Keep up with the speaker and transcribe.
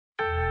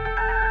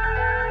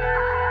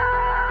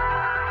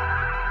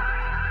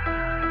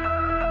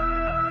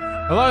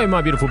Hello,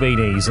 my beautiful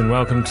beanies, and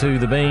welcome to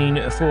The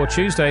Bean for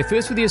Tuesday.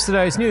 First with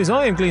yesterday's news,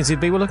 I am Glenn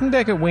ZB. We're looking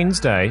back at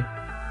Wednesday.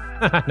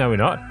 No, we're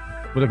not.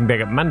 We're looking back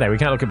at Monday. We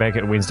can't look back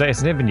at Wednesday.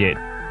 It's never happened yet.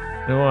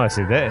 Oh, I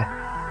said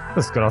that.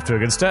 This got off to a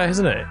good start,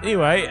 hasn't it?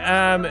 Anyway,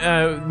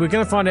 we're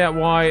going to find out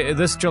why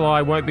this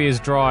July won't be as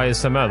dry as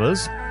some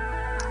others.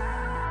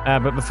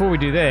 But before we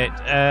do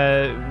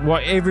that,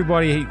 what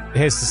everybody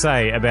has to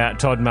say about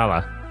Todd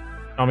Muller.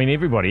 I mean,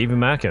 everybody, even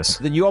Marcus.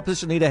 The new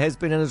opposition leader has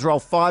been in his role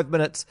 5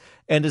 minutes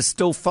and is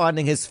still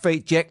finding his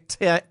feet.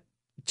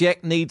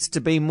 Jack needs to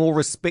be more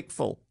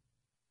respectful.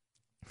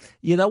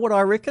 You know what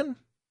I reckon?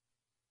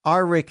 I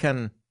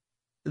reckon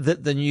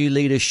that the new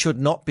leader should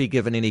not be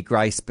given any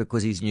grace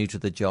because he's new to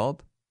the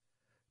job,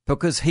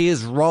 because he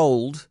has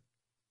rolled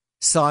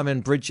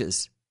Simon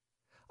Bridges.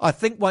 I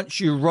think once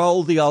you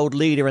roll the old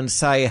leader and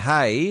say,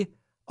 hey,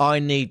 I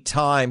need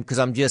time because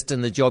I'm just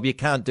in the job, you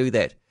can't do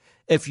that.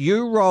 If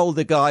you roll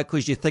the guy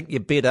because you think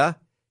you're better,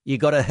 you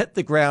got to hit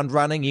the ground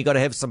running. You got to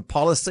have some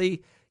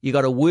policy. You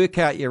got to work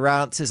out your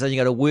answers, and you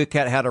got to work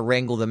out how to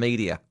wrangle the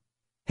media.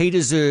 He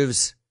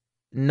deserves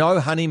no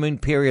honeymoon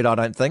period, I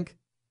don't think,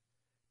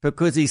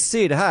 because he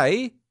said,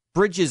 hey,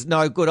 Bridges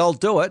no good, I'll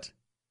do it.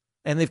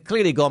 And they've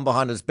clearly gone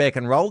behind his back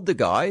and rolled the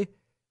guy.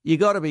 You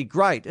got to be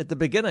great at the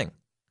beginning.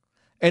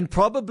 And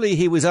probably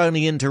he was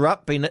only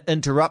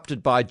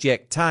interrupted by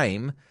Jack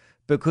Tame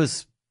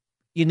because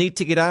you need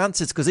to get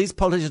answers, because these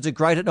politicians are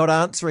great at not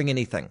answering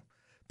anything,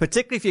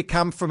 particularly if you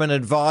come from an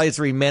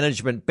advisory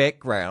management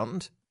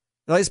background.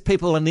 Those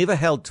people are never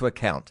held to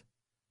account.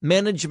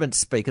 Management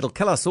speak, it'll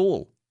kill us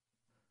all.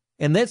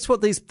 And that's what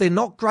they're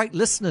not great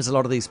listeners, a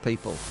lot of these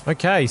people.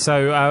 Okay,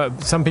 so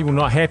some people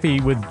not happy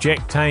with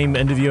Jack Tame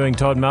interviewing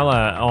Todd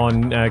Muller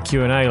on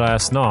Q&A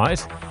last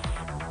night.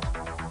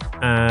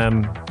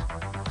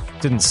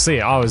 Didn't see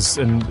it. I was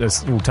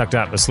all tucked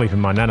up asleep in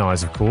my nun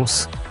eyes, of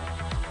course.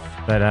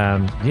 But,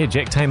 yeah,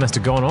 Jack Tame must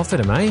have gone off at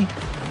him, eh?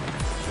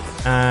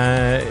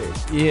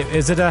 Yeah,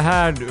 is it a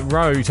hard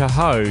row to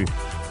hoe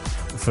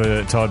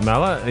for Todd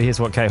Muller? Here's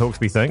what Kate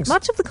Hawkesby thinks.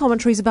 Much of the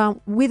commentary is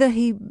about whether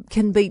he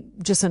can beat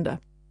Jacinda.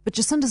 But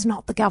Jacinda's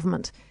not the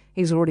government.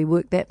 He's already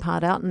worked that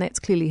part out, and that's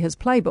clearly his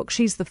playbook.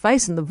 She's the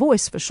face and the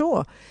voice, for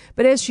sure.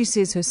 But as she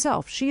says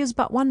herself, she is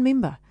but one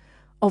member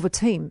of a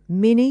team.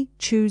 Many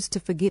choose to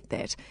forget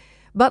that.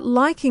 But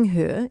liking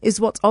her is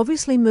what's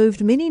obviously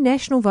moved many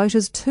national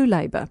voters to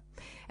Labour.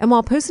 And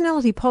while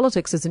personality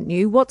politics isn't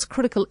new, what's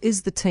critical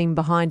is the team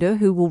behind her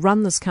who will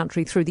run this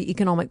country through the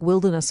economic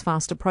wilderness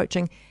fast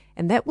approaching,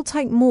 and that will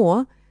take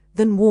more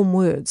than warm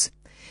words.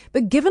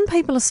 But given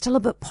people are still a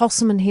bit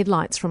possum in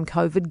headlights from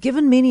COVID,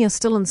 given many are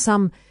still in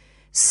some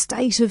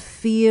state of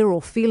fear or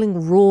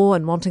feeling raw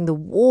and wanting the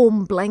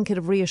warm blanket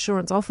of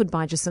reassurance offered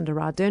by Jacinda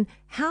Ardern,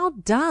 how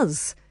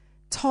does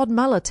Todd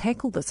Muller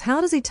tackle this? How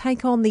does he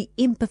take on the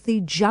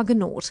empathy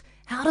juggernaut?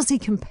 How does he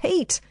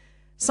compete?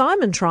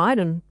 Simon tried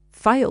and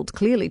failed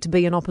clearly to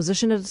be in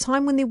opposition at a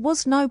time when there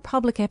was no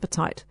public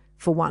appetite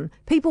for one.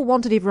 People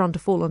wanted everyone to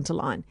fall into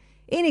line.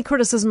 Any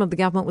criticism of the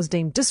government was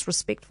deemed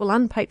disrespectful,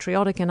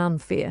 unpatriotic and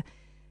unfair.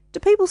 Do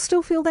people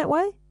still feel that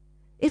way?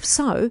 If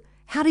so,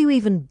 how do you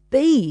even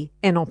be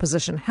in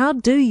opposition? How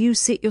do you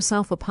set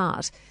yourself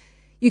apart?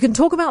 You can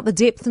talk about the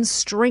depth and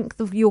strength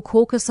of your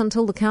caucus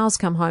until the cows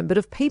come home, but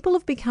if people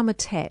have become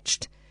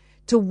attached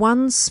to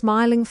one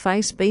smiling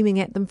face beaming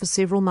at them for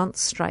several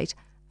months straight,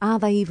 are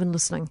they even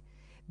listening?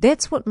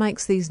 That's what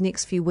makes these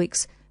next few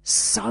weeks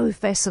so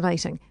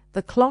fascinating.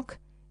 The clock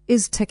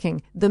is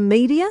ticking. The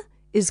media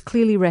is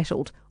clearly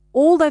rattled.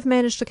 All they've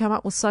managed to come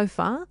up with so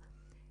far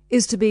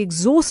is to be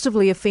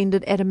exhaustively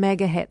offended at a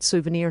MAGA hat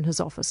souvenir in his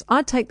office.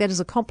 I'd take that as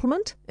a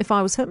compliment if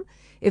I was him.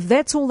 If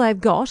that's all they've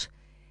got,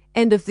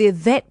 and if they're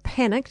that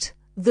panicked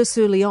this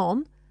early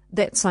on,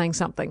 that's saying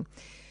something.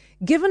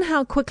 Given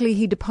how quickly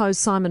he deposed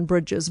Simon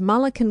Bridges,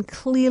 Muller can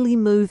clearly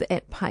move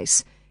at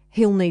pace.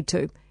 He'll need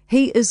to.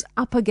 He is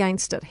up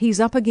against it. He's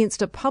up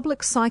against a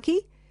public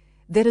psyche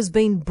that has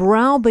been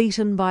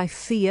browbeaten by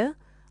fear,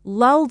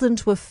 lulled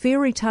into a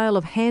fairy tale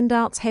of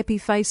handouts, happy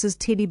faces,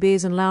 teddy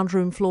bears and lounge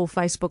room floor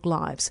Facebook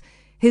Lives.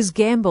 His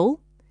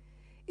gamble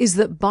is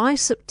that by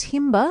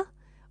September,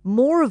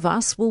 more of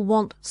us will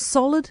want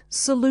solid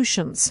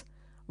solutions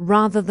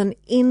rather than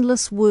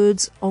endless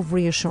words of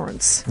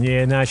reassurance.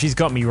 Yeah, no, she's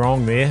got me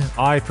wrong there.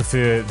 I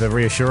prefer the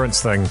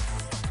reassurance thing.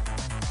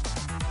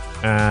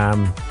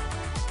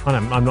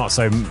 I'm not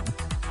so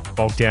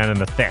bogged down in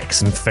the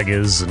facts and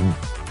figures and,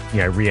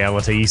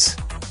 realities.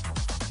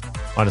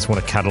 I just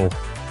want to cuddle.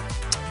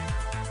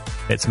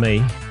 That's me.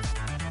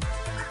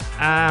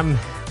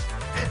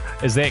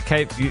 Is that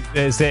Kate?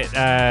 Is that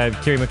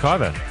Kerry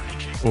McIver?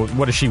 Or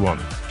what does she want?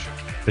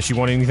 Does she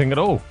want anything at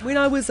all? When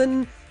I was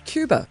in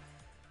Cuba,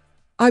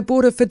 I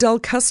bought a Fidel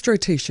Castro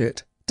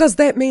t-shirt. Does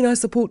that mean I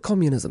support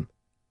communism?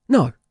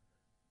 No.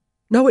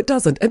 No, it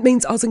doesn't. It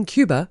means I was in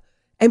Cuba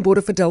and bought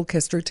a Fidel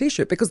Castro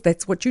t-shirt because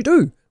that's what you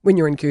do when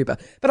you're in Cuba.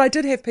 But I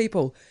did have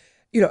people,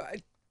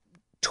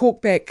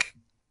 talk back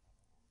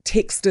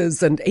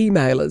texters and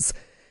emailers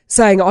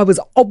saying I was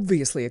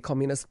obviously a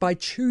communist by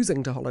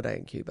choosing to holiday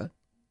in Cuba.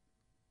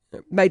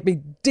 It made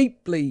me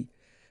deeply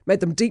made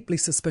them deeply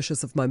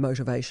suspicious of my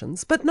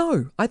motivations. But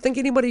no, I think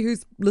anybody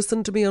who's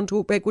listened to me on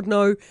Talkback would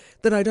know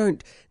that I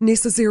don't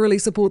necessarily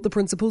support the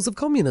principles of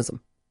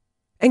communism.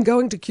 And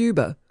going to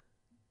Cuba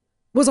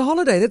was a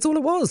holiday. That's all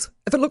it was.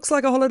 If it looks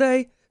like a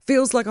holiday,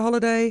 feels like a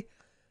holiday,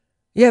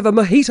 you have a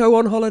mojito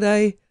on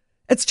holiday,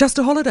 it's just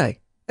a holiday.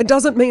 It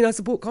doesn't mean I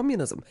support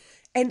communism.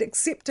 And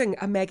accepting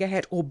a MAGA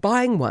hat or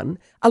buying one,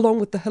 along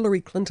with the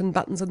Hillary Clinton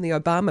buttons and the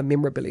Obama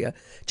memorabilia,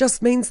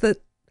 just means that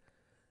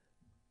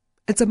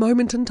it's a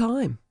moment in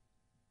time.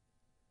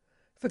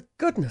 For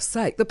goodness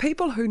sake, the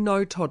people who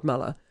know Todd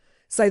Muller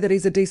say that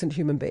he's a decent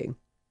human being.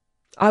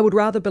 I would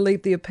rather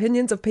believe the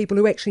opinions of people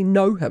who actually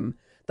know him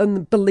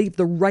than believe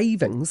the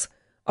ravings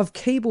of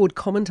keyboard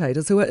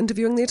commentators who are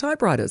interviewing their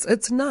typewriters.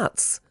 It's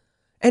nuts.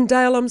 And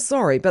Dale, I'm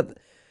sorry, but,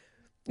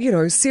 you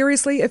know,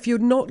 seriously, if you're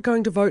not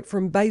going to vote for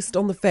him based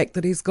on the fact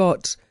that he's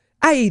got,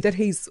 that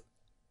he's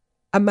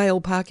a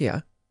male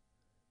Pākehā,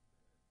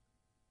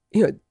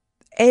 you know,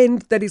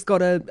 and that he's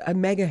got a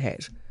MAGA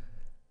hat,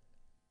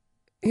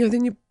 you know,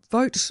 then you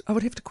vote. I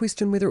would have to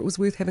question whether it was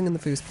worth having in the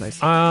first place.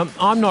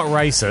 I'm not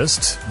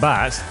racist,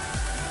 but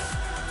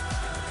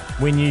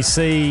when you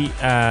see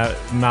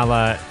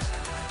Muller,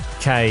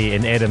 Kay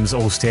and Adams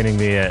all standing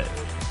there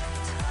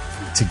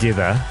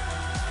together,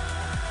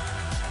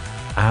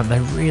 they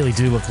really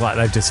do look like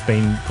they've just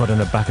been put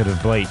in a bucket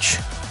of bleach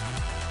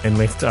and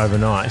left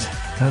overnight,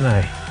 don't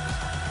they?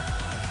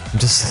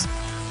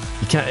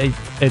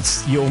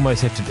 You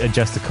almost have to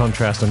adjust the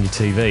contrast on your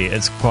TV.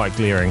 It's quite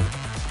glaring.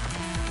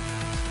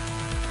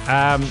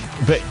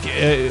 But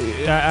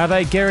are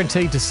they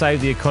guaranteed to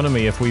save the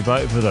economy if we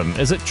vote for them?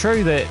 Is it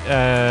true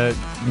that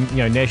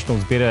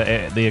National's better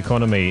at the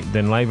economy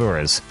than Labour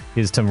is?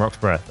 Here's Tim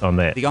Roxburgh on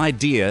that. The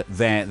idea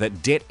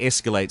that debt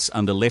escalates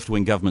under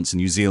left-wing governments in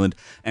New Zealand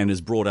and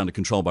is brought under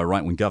control by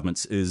right-wing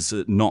governments is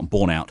not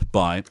borne out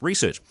by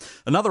research.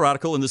 Another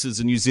article, and this is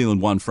a New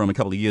Zealand one from a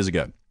couple of years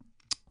ago.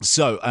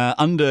 So,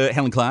 under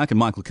Helen Clark and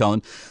Michael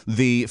Cullen,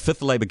 the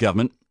fifth Labour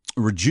government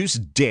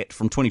reduced debt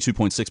from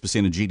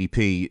 22.6% of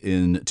GDP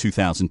in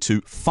 2000 to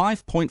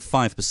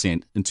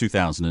 5.5% in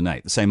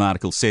 2008. The same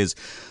article says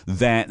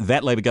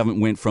that Labour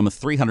government went from a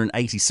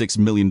 $386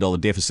 million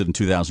deficit in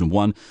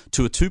 2001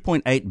 to a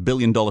 $2.8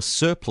 billion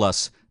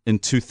surplus in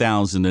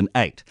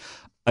 2008.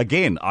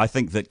 Again, I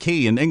think that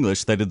key in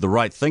English, they did the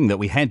right thing, that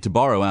we had to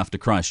borrow after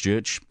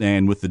Christchurch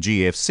and with the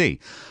GFC.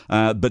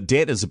 But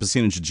debt as a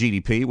percentage of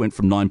GDP went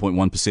from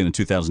 9.1% in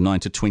 2009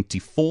 to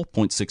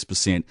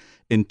 24.6%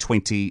 in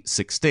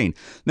 2016.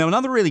 Now,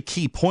 another really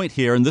key point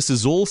here, and this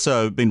has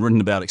also been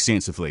written about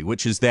extensively,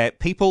 which is that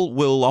people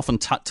will often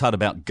tut-tut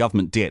about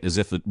government debt as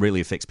if it really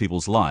affects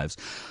people's lives.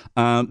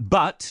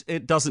 But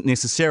it doesn't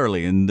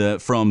necessarily.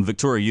 And from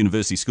Victoria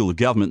University School of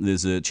Government,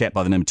 there's a chap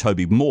by the name of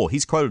Toby Moore.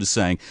 He's quoted as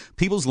saying,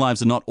 people's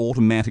lives are not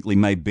automatically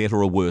made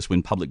better or worse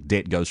when public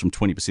debt goes from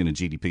 20% of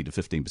GDP to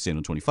 15%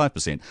 or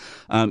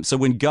 25%. So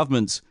when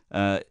governments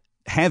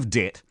have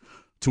debt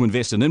to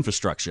invest in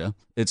infrastructure,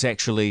 it's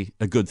actually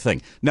a good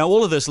thing. Now,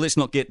 all of this, let's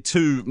not get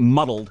too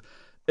muddled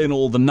in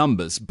all the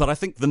numbers, but I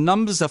think the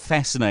numbers are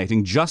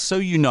fascinating, just so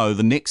you know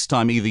the next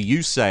time either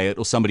you say it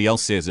or somebody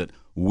else says it,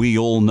 we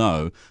all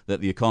know that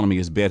the economy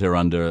is better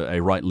under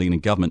a right-leaning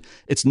government.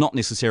 It's not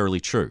necessarily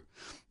true.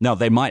 Now,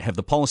 they might have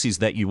the policies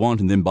that you want,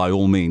 and then by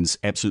all means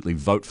absolutely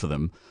vote for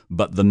them,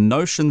 but the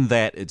notion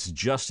that it's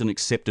just an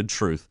accepted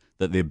truth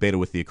that they're better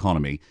with the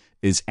economy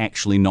is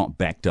actually not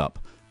backed up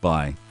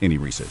by any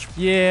research.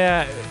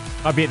 Yeah,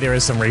 I bet there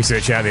is some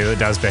research out there that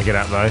does back it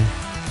up, though.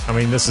 I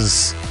mean, this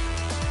is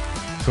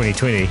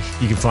 2020.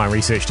 You can find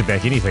research to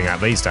back anything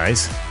up these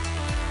days.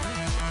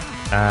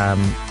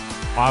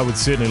 I would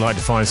certainly like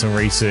to find some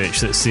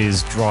research that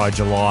says dry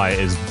July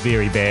is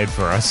very bad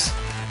for us.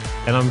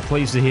 And I'm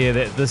pleased to hear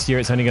that this year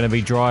it's only going to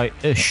be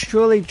dry-ish.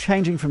 Surely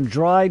changing from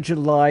dry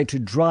July to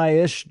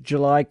dry-ish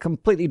July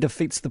completely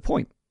defeats the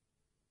point.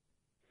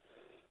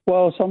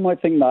 Well, some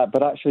might think that,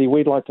 but actually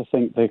we'd like to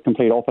think the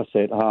complete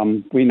opposite.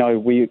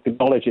 We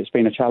acknowledge it's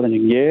been a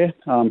challenging year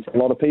for a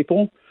lot of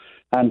people,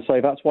 and so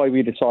that's why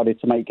we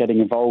decided to make getting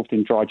involved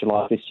in Dry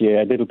July this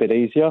year a little bit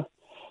easier.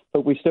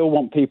 But we still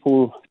want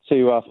people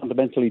to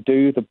fundamentally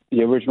do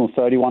the original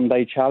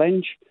 31-day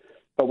challenge,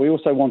 but we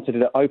also wanted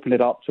to open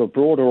it up to a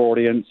broader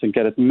audience and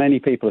get as many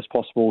people as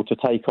possible to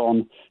take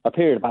on a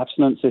period of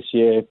abstinence this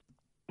year,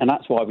 and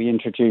that's why we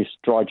introduced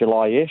Dry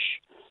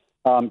July-ish.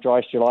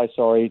 Dry July,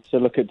 to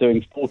look at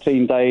doing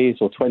 14 days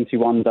or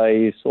 21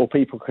 days, or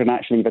people can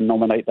actually even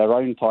nominate their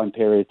own time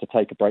period to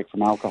take a break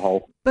from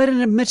alcohol. But in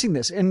admitting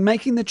this, in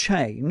making the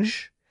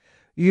change,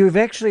 you've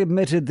actually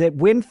admitted that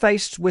when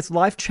faced with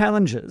life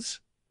challenges,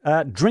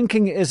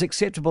 drinking is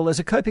acceptable as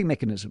a coping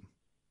mechanism.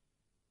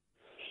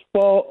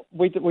 Well,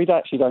 we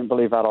actually don't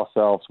believe that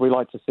ourselves. We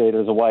like to see it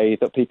as a way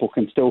that people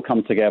can still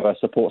come together,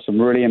 support some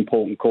really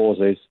important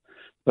causes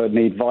that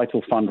need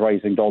vital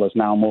fundraising dollars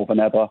now more than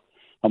ever.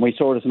 And we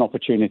saw it as an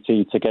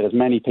opportunity to get as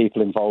many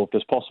people involved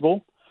as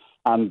possible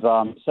and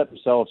set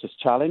themselves this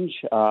challenge.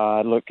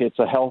 Look, it's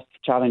a health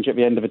challenge at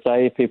the end of the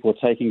day. If people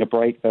are taking a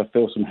break, they'll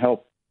feel some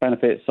health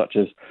benefits such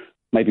as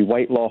maybe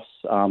weight loss,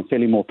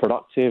 feeling more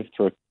productive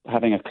through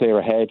having a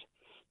clearer head,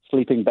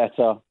 sleeping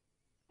better,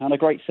 and a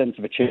great sense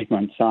of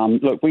achievement.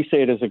 Look, we see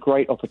it as a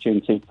great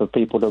opportunity for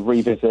people to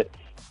revisit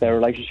their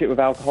relationship with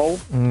alcohol.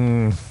 I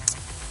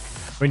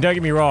mean, don't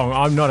get me wrong,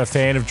 I'm not a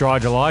fan of Dry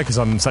July because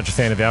I'm such a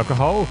fan of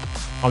alcohol.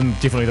 I'm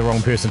definitely the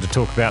wrong person to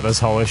talk about this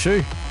whole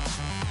issue.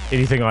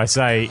 Anything I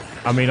say,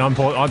 I mean,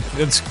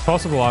 it's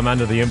possible I'm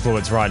under the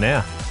influence right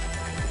now.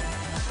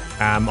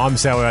 I'm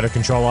so out of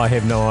control, I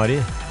have no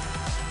idea.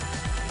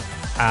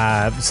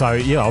 So,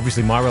 yeah,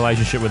 obviously my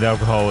relationship with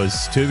alcohol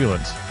is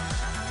turbulent.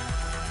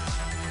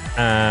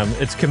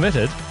 It's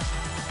committed,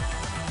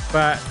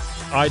 but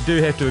I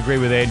do have to agree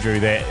with Andrew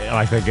that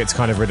I think it's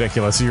kind of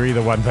ridiculous. You're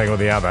either one thing or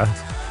the other.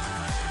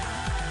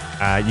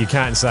 You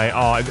can't say,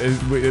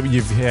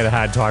 you've had a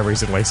hard time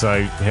recently,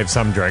 so have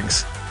some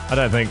drinks.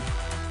 I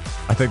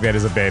think that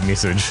is a bad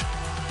message,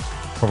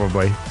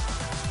 probably.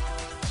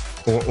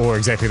 Or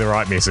exactly the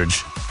right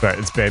message, but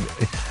it's bad.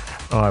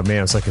 Oh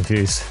man, I'm so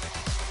confused.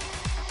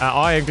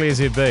 I am Glenn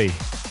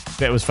ZB.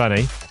 That was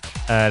funny.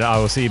 And I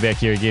will see you back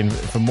here again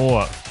for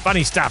more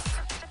funny stuff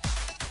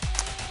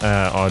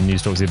on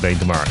News Talk ZB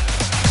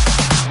tomorrow.